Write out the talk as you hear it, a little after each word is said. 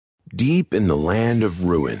Deep in the land of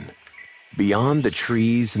ruin, beyond the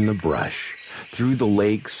trees and the brush, through the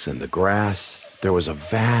lakes and the grass, there was a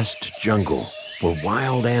vast jungle where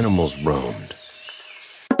wild animals roamed.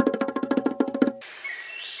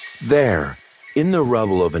 There, in the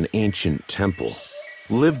rubble of an ancient temple,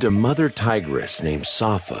 lived a mother tigress named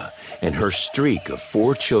Safa and her streak of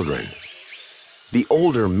 4 children. The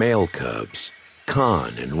older male cubs,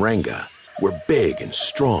 Khan and Renga, were big and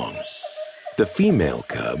strong. The female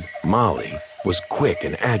cub, Molly, was quick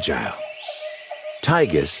and agile.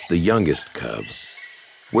 Tigus, the youngest cub,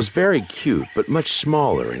 was very cute but much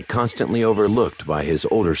smaller and constantly overlooked by his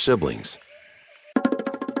older siblings.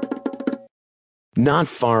 Not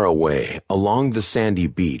far away, along the sandy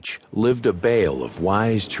beach, lived a bale of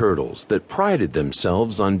wise turtles that prided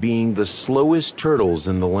themselves on being the slowest turtles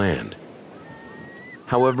in the land.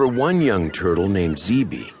 However, one young turtle named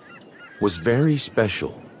Zebi was very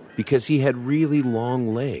special because he had really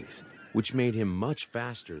long legs, which made him much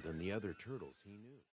faster than the other turtles he knew.